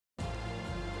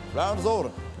Round is over.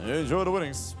 Enjoy the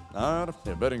winnings. And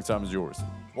the betting time is yours.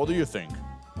 What do you think?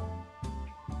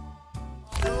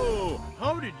 So,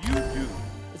 how did you do?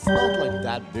 It's not like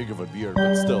that big of a beard,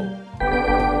 but still.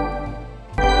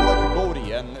 It's like a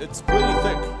goatee, and it's pretty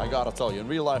thick, I gotta tell you. In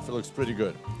real life, it looks pretty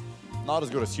good. Not as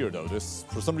good as here, though. This,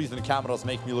 for some reason, the cameras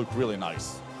make me look really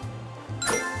nice.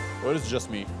 Or is it just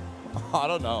me? I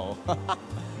don't know.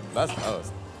 That's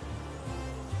nice.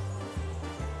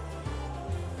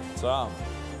 So,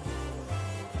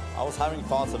 I was having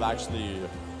thoughts of actually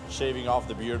shaving off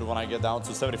the beard when I get down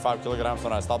to 75 kilograms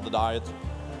when I stop the diet.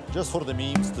 Just for the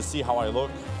memes, to see how I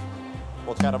look.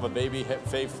 What kind of a baby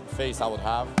face I would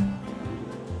have.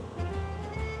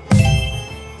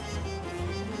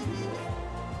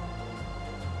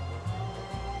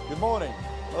 Good morning.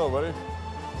 Hello, buddy.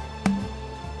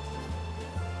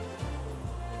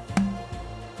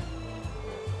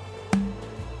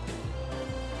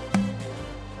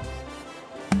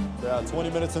 Yeah, 20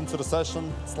 minutes into the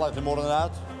session, slightly more than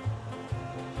that.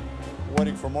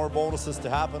 Waiting for more bonuses to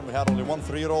happen. We had only one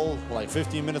 3-roll, like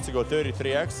 15 minutes ago,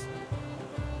 33x.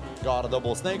 Got a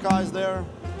double snake eyes there.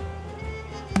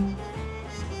 And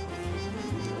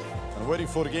waiting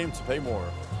for the game to pay more,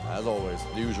 as always,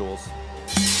 the usuals.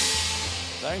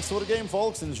 Thanks for the game,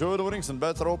 folks. Enjoy the winnings and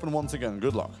bets are open once again.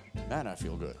 Good luck. Man, I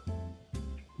feel good.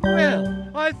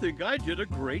 Well, I think I did a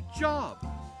great job.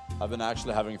 I've been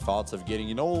actually having thoughts of getting,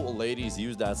 you know, ladies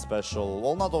use that special,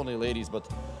 well, not only ladies, but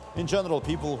in general,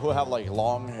 people who have like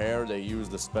long hair, they use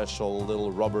the special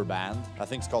little rubber band. I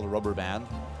think it's called a rubber band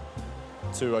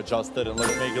to adjust it and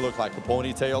make it look like a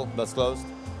ponytail that's closed.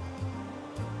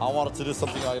 I wanted to do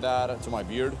something like that to my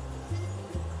beard.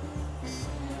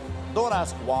 Don't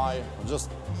ask why. I'm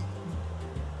just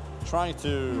trying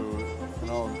to, you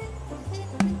know,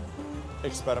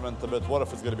 experiment a bit. What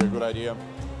if it's gonna be a good idea?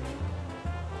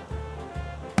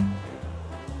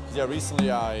 Yeah, recently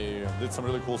I did some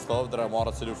really cool stuff that I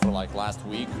wanted to do for like last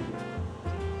week.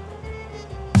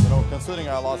 You know, considering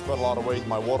I lost quite a lot of weight,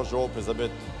 my wardrobe is a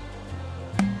bit,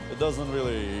 it doesn't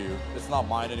really, it's not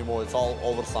mine anymore, it's all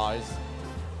oversized.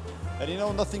 And you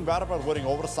know, nothing bad about wearing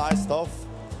oversized stuff,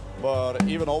 but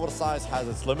even oversized has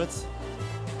its limits.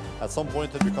 At some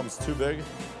point it becomes too big,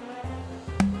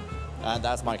 and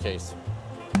that's my case.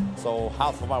 So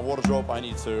half of my wardrobe, I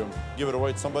need to give it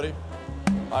away to somebody.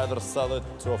 Either sell it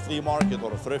to a flea market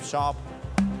or a thrift shop.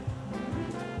 I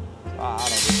don't know, do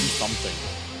something.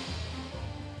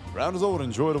 Round is over,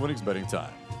 enjoy the winnings betting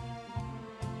time.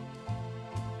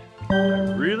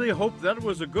 I really hope that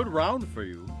was a good round for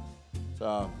you.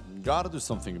 So, gotta do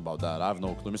something about that. I have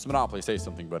no clue. Mr. Monopoly, say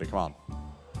something, buddy, come on.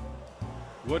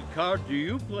 What card do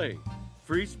you play?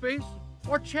 Free space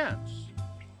or chance?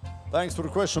 Thanks for the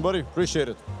question, buddy. Appreciate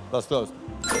it. That's closed.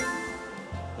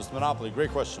 Mr. Monopoly,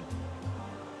 great question.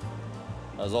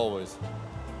 As always.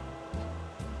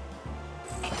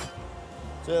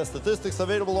 So yeah, statistics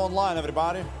available online,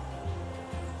 everybody.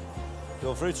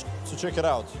 Feel free to check it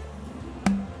out.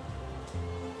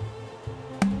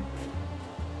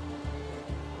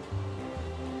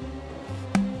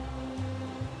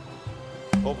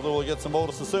 Hopefully we'll get some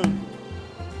bonuses soon.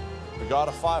 We got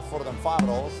a 5 for them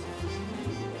 $5.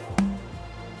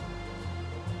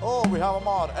 Oh, we have a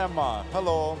mod, Emma.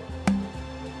 Hello.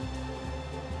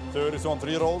 30 on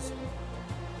 3 rolls.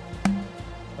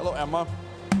 Hello, Emma.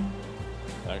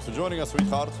 Thanks for joining us,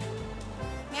 sweetheart.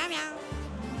 Meow meow.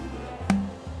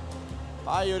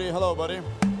 Hi, Yuri. Hello, buddy.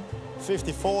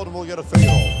 54 and we'll get a 3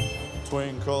 roll.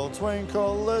 Twinkle,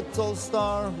 twinkle, little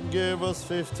star, give us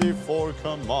 54,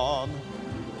 come on.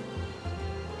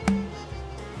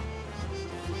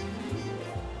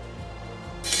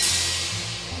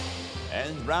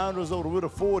 And round was over with a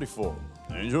 44.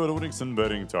 Enjoy the winnings and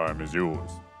betting time is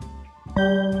yours.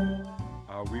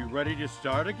 Are we ready to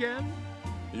start again?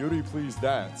 Yuri, please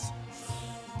dance.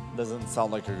 Doesn't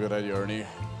sound like a good idea, Ernie.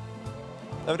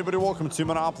 Everybody, welcome to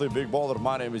Monopoly Big Baller.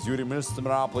 My name is Yuri, Mr.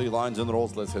 Monopoly. Lines and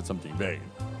rolls, let's hit something big.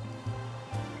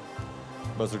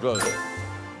 Buster close.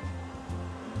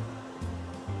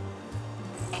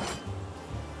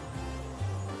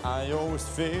 I always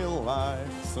feel like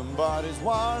somebody's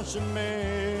watching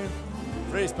me.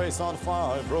 Free space on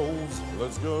 5 rolls,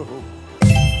 let's go.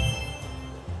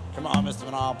 Come on, Mr.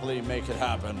 Monopoly, make it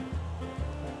happen.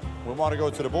 We want to go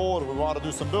to the board, we want to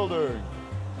do some building.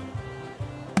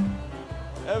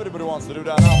 Everybody wants to do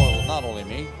that, not only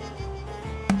me.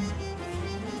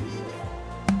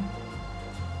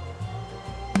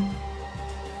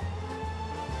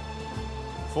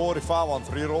 $45 on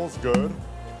 3 rolls, good.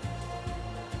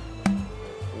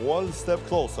 One step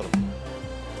closer.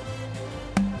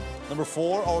 Number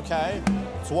 4, okay.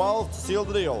 12 to seal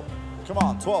the deal. Come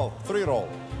on, 12, 3 roll.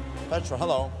 Petra,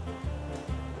 hello.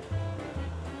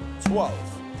 12.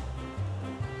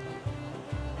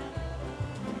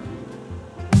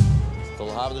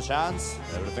 Still have the chance.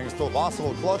 Everything's still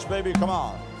possible. Clutch, baby, come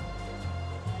on.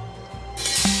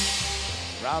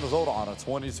 Round is over on a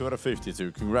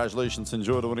 22-52. Congratulations.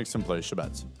 Enjoy the winning sim play,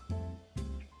 Shabbat.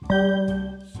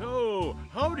 So,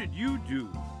 how did you do?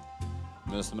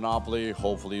 Mr. Monopoly,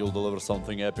 hopefully you'll deliver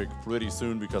something epic pretty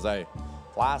soon because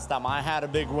last time I had a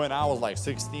big win, I was like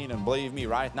 16, and believe me,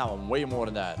 right now I'm way more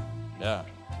than that. Yeah.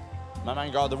 My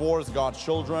man got divorced, got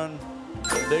children.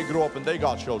 They grew up and they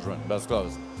got children. Best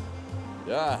close.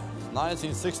 Yeah,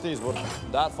 1960s were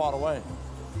that far away.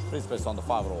 Free space on the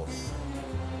 5 rolls.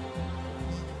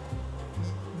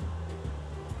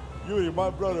 Yuri, my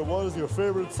brother, what is your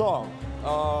favorite song?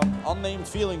 Unnamed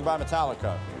Feeling by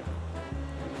Metallica.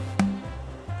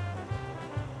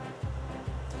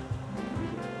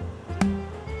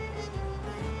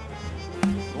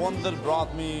 The one that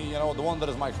brought me, the one that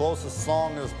is my closest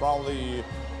song is probably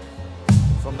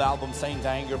from the album Saint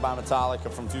Anger by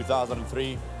Metallica from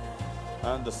 2003.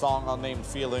 And the song Unnamed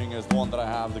Feeling is the one that I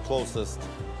have the closest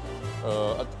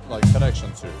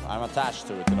connection to. I'm attached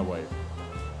to it in a way.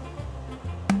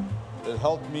 It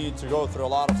helped me to go through a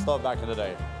lot of stuff back in the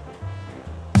day.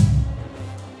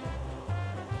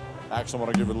 I actually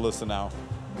want to give it a listen now.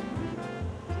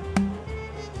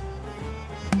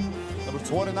 Number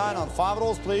 29 on 5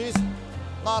 rolls, please.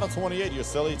 Not a 28, you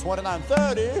silly. 29,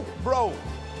 30, bro.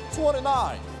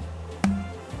 29.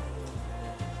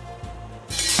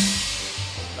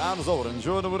 Round is over.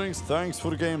 Enjoy the winnings. Thanks for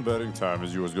the game. Betting time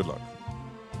is yours. Good luck.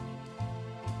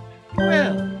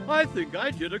 Well, I think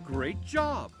I did a great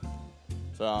job.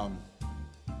 So,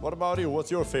 what about you?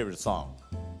 What's your favorite song?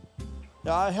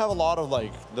 Yeah, I have a lot of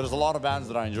there's a lot of bands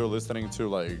that I enjoy listening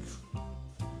to,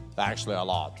 actually a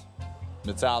lot.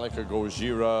 Metallica,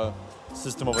 Gojira,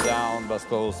 System of a Down, Best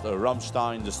Close,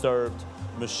 Rammstein, Disturbed,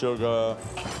 Meshuggah,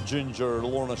 Ginger,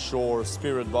 Lorna Shore,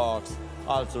 Spirit Box,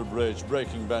 Alter Bridge,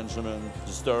 Breaking Benjamin,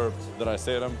 Disturbed. Did I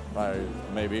say them?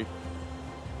 Maybe.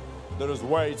 There's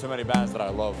way too many bands that I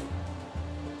love.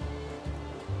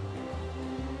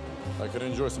 I could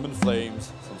enjoy some In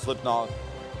Flames, some Slipknot.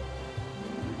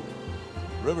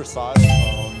 Riverside,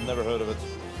 never heard of it.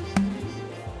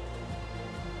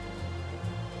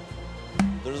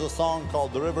 There's a song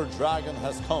called The River Dragon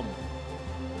Has Come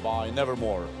by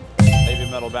Nevermore. Heavy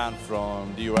metal band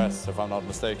from the US, if I'm not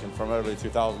mistaken, from early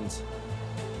 2000s.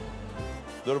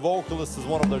 Their vocalist is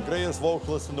one of the greatest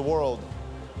vocalists in the world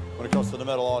when it comes to the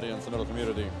metal audience, the metal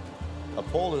community. A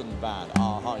Poland band,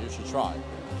 you should try.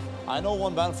 I know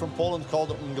one band from Poland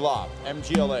called Mgła,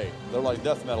 MGLA. They're like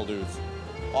death metal dudes.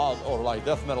 Or like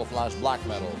death metal / black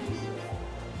metal.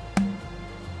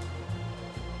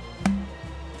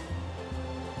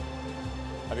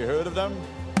 Have you heard of them?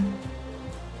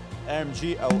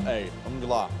 MGLA,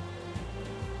 Mgła.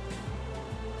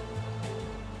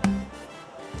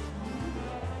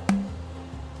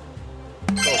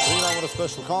 So, 3-9 with a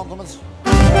special compliment.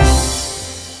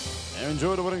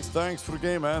 Enjoy the winnings. Thanks for the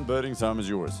game, and betting time is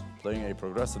yours. Playing a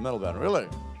progressive metal band, really?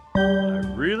 I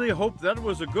really hope that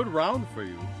was a good round for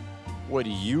you. Wait,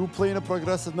 you play in a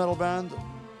progressive metal band?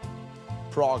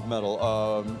 Prog metal.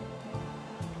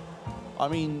 I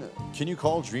mean, can you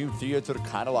call Dream Theater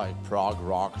kind of like prog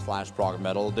rock / prog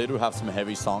metal? They do have some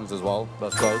heavy songs as well.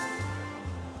 That's close.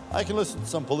 I can listen to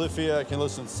some Polyphia. I can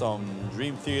listen to some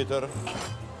Dream Theater,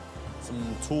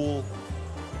 some Tool.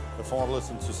 If I want to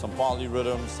listen to some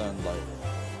polyrhythms and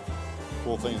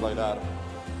cool things like that.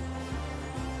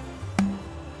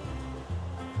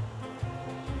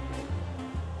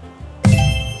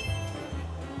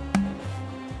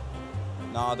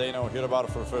 Nah, they don't hear about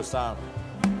it for the first time.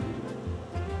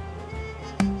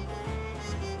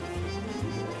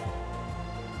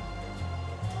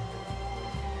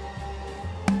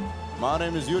 My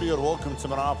name is Yuri, and welcome to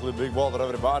Monopoly Big Ball that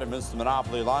everybody. Mr.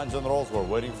 Monopoly lines and rolls. We're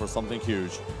waiting for something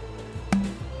huge.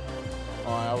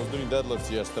 I was doing deadlifts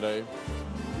yesterday,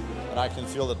 and I can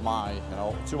feel that my,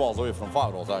 2 balls away from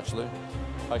 5 rolls actually.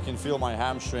 I can feel my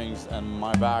hamstrings and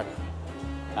my back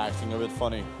acting a bit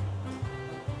funny.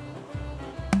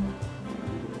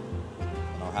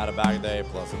 Had a back day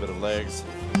plus a bit of legs.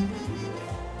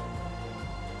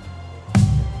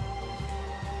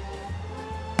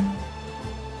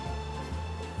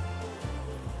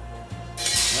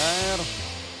 And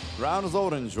round is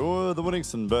over. Enjoy the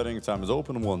winnings, and betting time is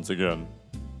open once again.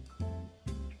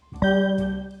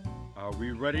 Are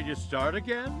we ready to start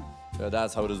again? Yeah,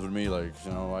 that's how it is with me.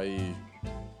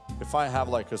 If I have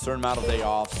a certain amount of day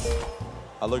off,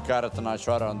 I look at it and I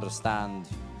try to understand.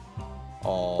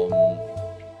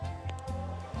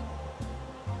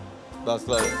 That's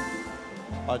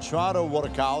I try to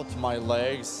work out my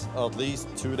legs at least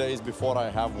 2 days before I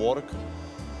have work,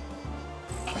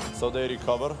 so they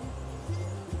recover.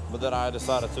 But then I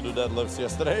decided to do deadlifts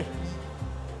yesterday,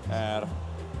 and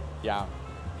yeah,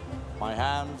 my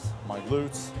hams, my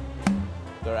glutes,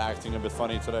 they're acting a bit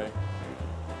funny today.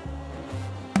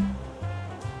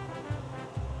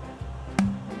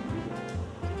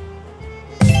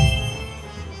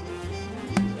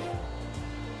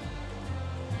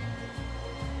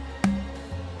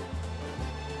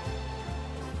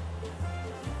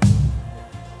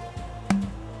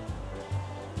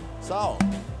 So,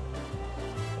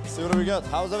 let's see what we got.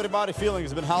 How's everybody feeling?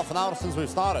 It's been half an hour since we've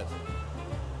started.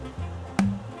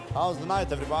 How's the night,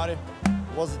 everybody?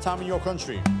 What's the time in your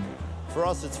country? For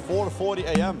us, it's 4:40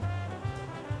 a.m.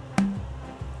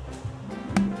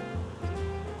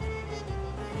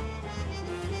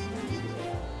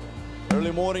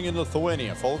 Early morning in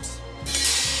Lithuania, folks.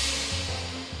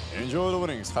 Enjoy the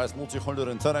winnings. Highest multi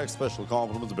 110x special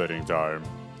compliments betting time.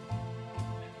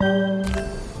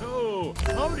 So,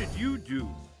 how did you do?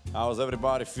 How's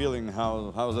everybody feeling?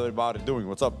 How's everybody doing?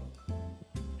 What's up?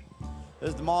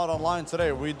 Is the mod online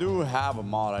today? We do have a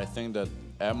mod. I think that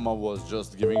Emma was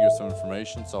just giving you some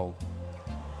information. So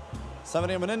 7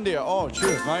 a.m. in India. Oh,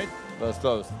 cheers, mate. That's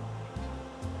close.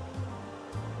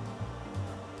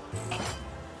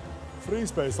 Free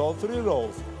space on 3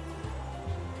 rolls.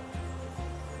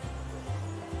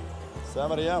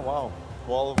 7 a.m. Wow.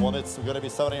 Well, when it's gonna be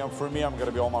 7 a.m. for me, I'm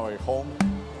gonna be on my way home.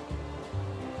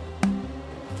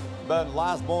 But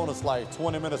last bonus like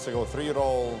 20 minutes ago, 3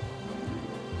 roll,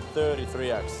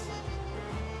 33x.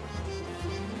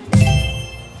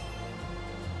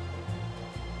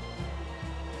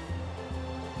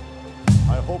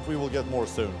 I hope we will get more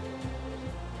soon.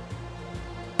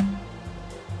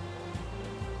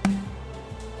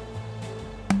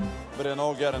 But there are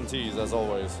no guarantees, as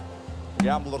always.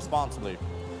 Gamble responsibly.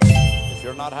 If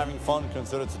you're not having fun,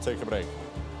 consider to take a break.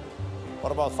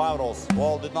 What about 5 rolls?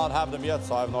 Well, did not have them yet,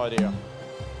 so I have no idea.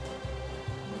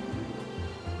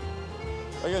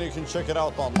 Again, you can check it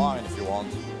out online if you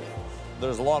want.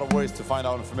 There's a lot of ways to find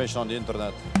out information on the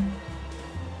internet.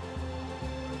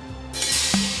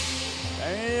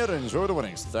 And enjoy the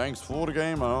winnings. Thanks for the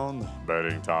game on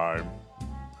betting time.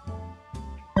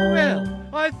 Well,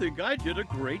 I think I did a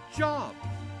great job.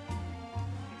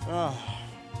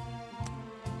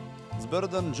 It's better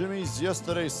than Jimmy's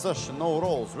yesterday's session. No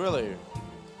rolls, really.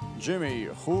 Jimmy,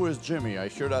 who is Jimmy? I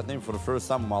hear that name for the first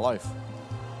time in my life.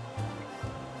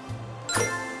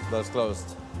 That's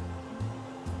closed.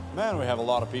 Man, we have a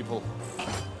lot of people.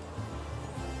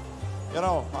 You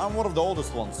know, I'm one of the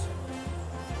oldest ones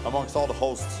amongst all the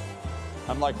hosts.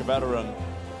 I'm like a veteran.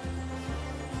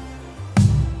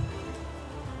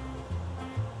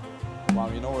 Wow,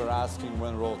 you know we're asking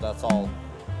when roll, that's all.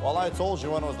 Well, I told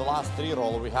you when was the last 3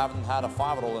 roll. We haven't had a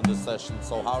 5 roll in this session,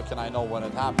 so how can I know when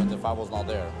it happened if I was not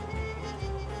there?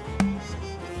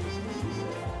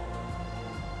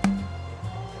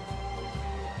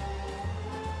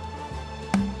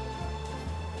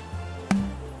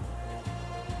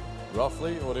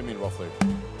 Roughly? What do you mean roughly?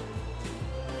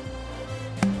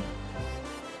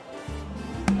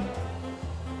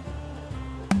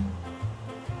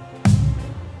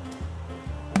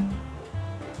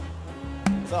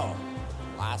 So,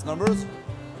 last numbers.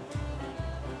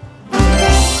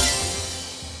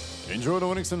 Enjoy the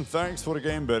winnings and thanks for the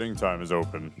game. Betting time is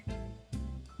open.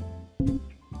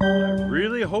 I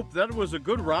really hope that was a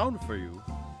good round for you.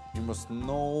 You must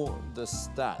know the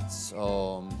stats.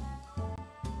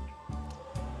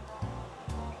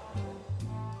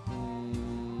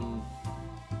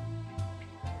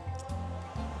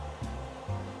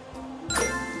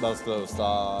 That's close.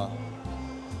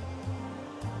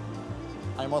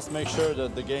 I must make sure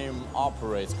that the game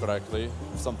operates correctly.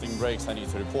 If something breaks, I need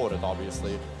to report it,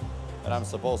 obviously. And I'm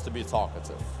supposed to be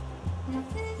talkative. You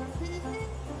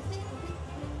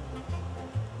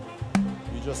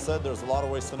just said there's a lot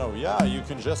of ways to know. Yeah, you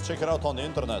can just check it out on the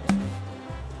internet.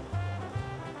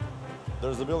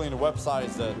 There's a billion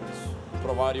websites that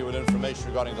provide you with information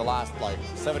regarding the last, like,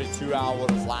 72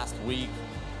 hours, last week,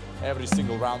 every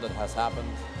single round that has happened.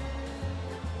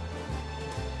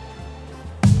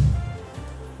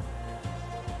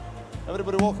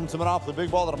 Everybody, welcome to Monopoly Big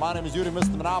Baller. My name is Yuri,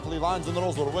 Mr. Monopoly. Lines and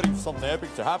rolls. We're waiting for something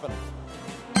epic to happen.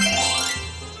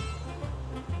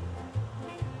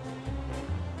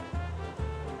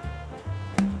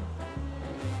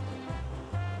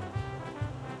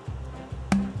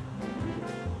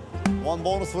 One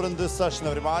bonus within this session,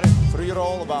 everybody. 3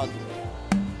 roll about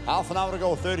half an hour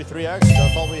ago, 33x.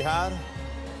 That's all we had.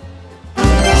 We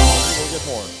will get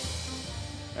more.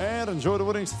 And enjoy the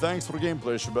winnings. Thanks for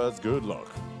gameplay, Shabazz. Good luck.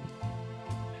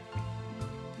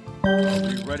 Are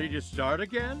we ready to start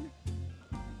again?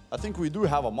 I think we do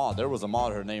have a mod. There was a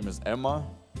mod. Her name is Emma.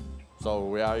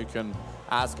 So yeah, you can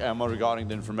ask Emma regarding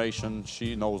the information.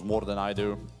 She knows more than I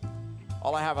do.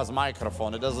 All I have is a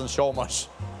microphone. It doesn't show much,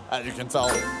 as you can tell.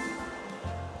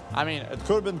 I mean, it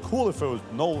could have been cool if it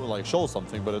would show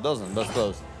something, but it doesn't. That's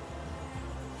close.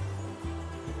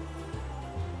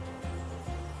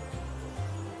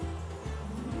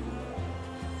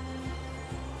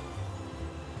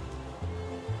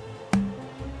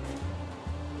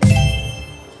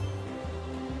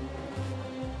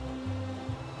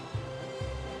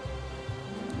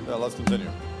 Yeah, let's continue.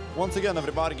 Once again,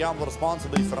 everybody, gamble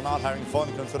responsibly. If you're not having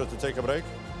fun, consider to take a break.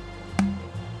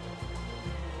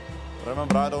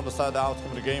 Remember, I don't decide the outcome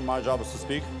of the game. My job is to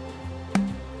speak.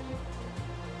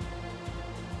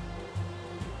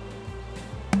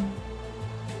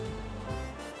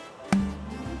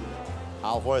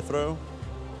 Halfway through.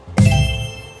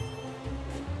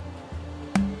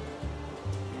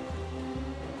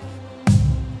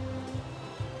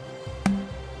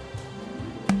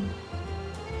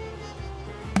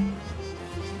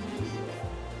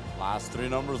 Last three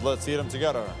numbers, let's see them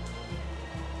together.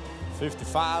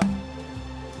 55,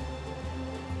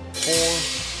 4,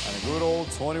 and a good old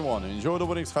 21. Enjoy the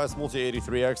winning Skies Multi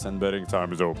 83X, and betting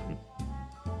time is open.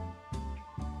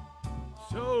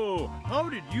 So, how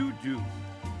did you do?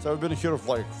 So I've been here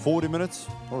for like 40 minutes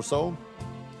or so.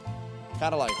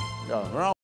 Kind of like around